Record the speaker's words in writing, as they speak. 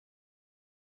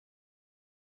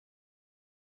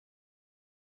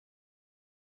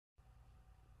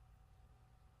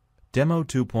Demo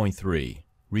 2.3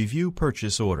 Review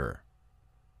Purchase Order.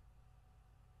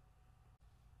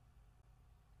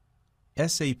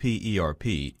 SAP ERP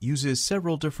uses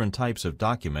several different types of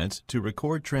documents to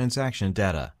record transaction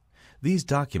data. These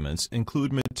documents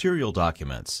include material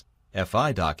documents,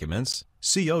 FI documents,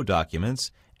 CO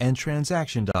documents, and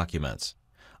transaction documents.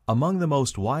 Among the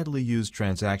most widely used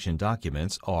transaction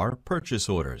documents are purchase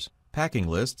orders, packing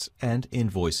lists, and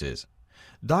invoices.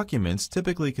 Documents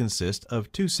typically consist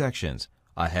of two sections,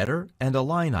 a header and a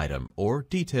line item or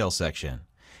detail section.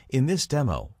 In this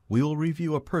demo, we will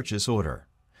review a purchase order.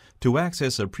 To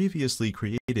access a previously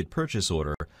created purchase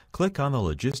order, click on the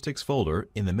Logistics folder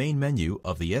in the main menu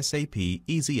of the SAP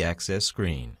Easy Access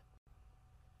screen.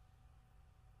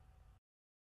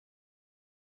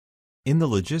 In the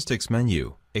Logistics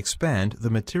menu, expand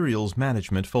the Materials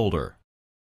Management folder.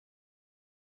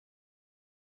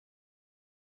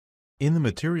 In the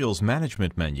Materials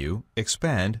Management menu,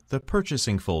 expand the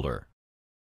Purchasing folder.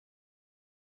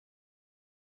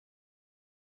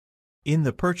 In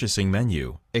the Purchasing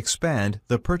menu, expand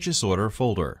the Purchase Order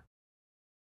folder.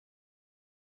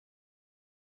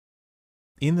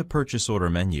 In the Purchase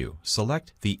Order menu,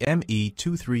 select the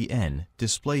ME23N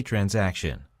Display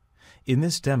Transaction. In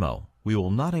this demo, we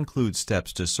will not include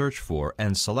steps to search for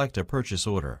and select a purchase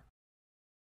order.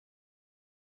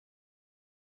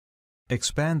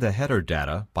 Expand the header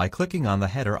data by clicking on the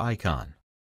header icon.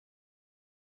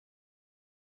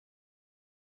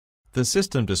 The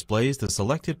system displays the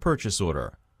selected purchase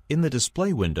order. In the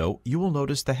display window, you will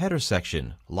notice the header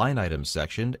section, line item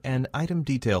section, and item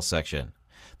detail section.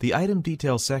 The item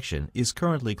detail section is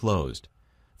currently closed.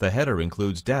 The header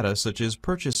includes data such as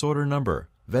purchase order number,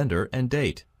 vendor, and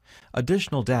date.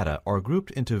 Additional data are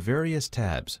grouped into various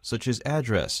tabs such as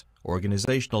address,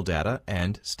 organizational data,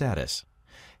 and status.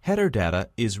 Header data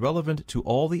is relevant to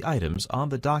all the items on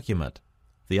the document.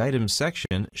 The items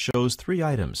section shows three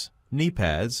items: knee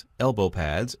pads, elbow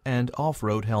pads, and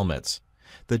off-road helmets.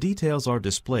 The details are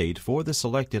displayed for the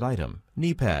selected item,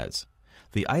 knee pads.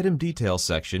 The item detail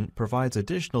section provides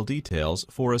additional details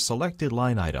for a selected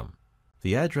line item.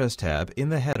 The address tab in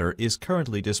the header is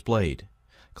currently displayed.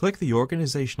 Click the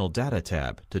Organizational Data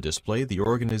tab to display the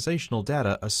organizational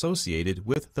data associated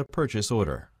with the purchase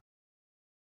order.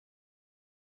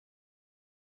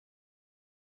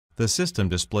 The system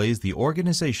displays the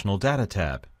Organizational Data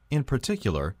tab. In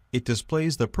particular, it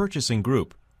displays the purchasing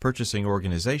group, purchasing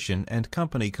organization, and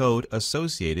company code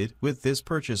associated with this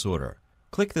purchase order.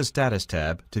 Click the Status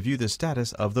tab to view the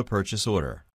status of the purchase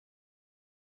order.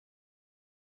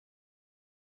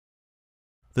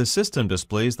 The system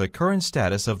displays the current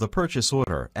status of the purchase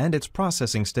order and its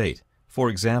processing state. For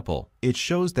example, it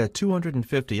shows that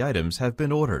 250 items have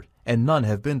been ordered and none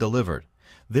have been delivered.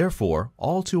 Therefore,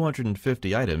 all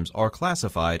 250 items are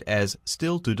classified as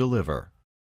still to deliver.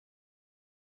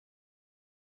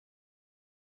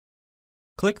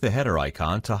 Click the header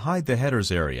icon to hide the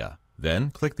headers area. Then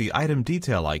click the item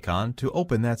detail icon to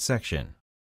open that section.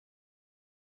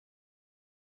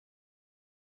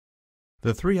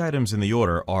 The three items in the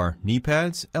order are knee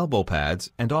pads, elbow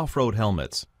pads, and off-road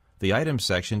helmets. The items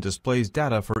section displays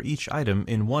data for each item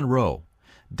in one row.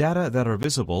 Data that are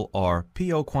visible are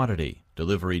PO quantity,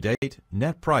 delivery date,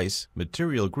 net price,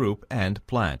 material group, and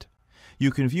plant.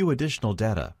 You can view additional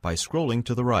data by scrolling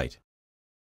to the right.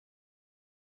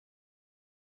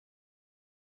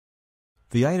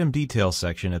 The item detail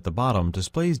section at the bottom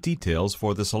displays details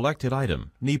for the selected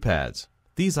item, knee pads.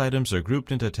 These items are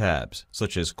grouped into tabs,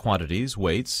 such as quantities,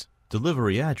 weights,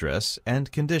 delivery address, and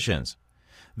conditions.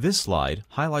 This slide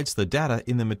highlights the data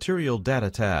in the Material Data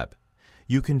tab.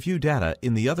 You can view data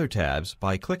in the other tabs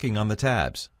by clicking on the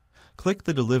tabs. Click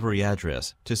the delivery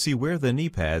address to see where the knee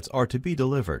pads are to be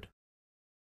delivered.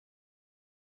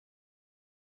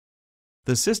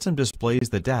 The system displays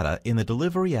the data in the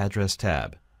Delivery Address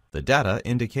tab. The data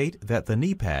indicate that the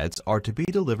knee pads are to be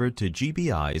delivered to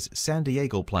GBI's San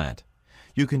Diego plant.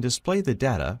 You can display the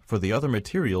data for the other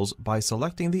materials by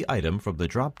selecting the item from the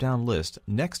drop-down list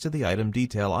next to the item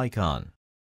detail icon.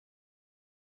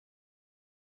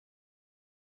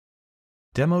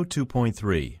 Demo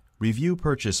 2.3 Review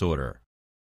Purchase Order.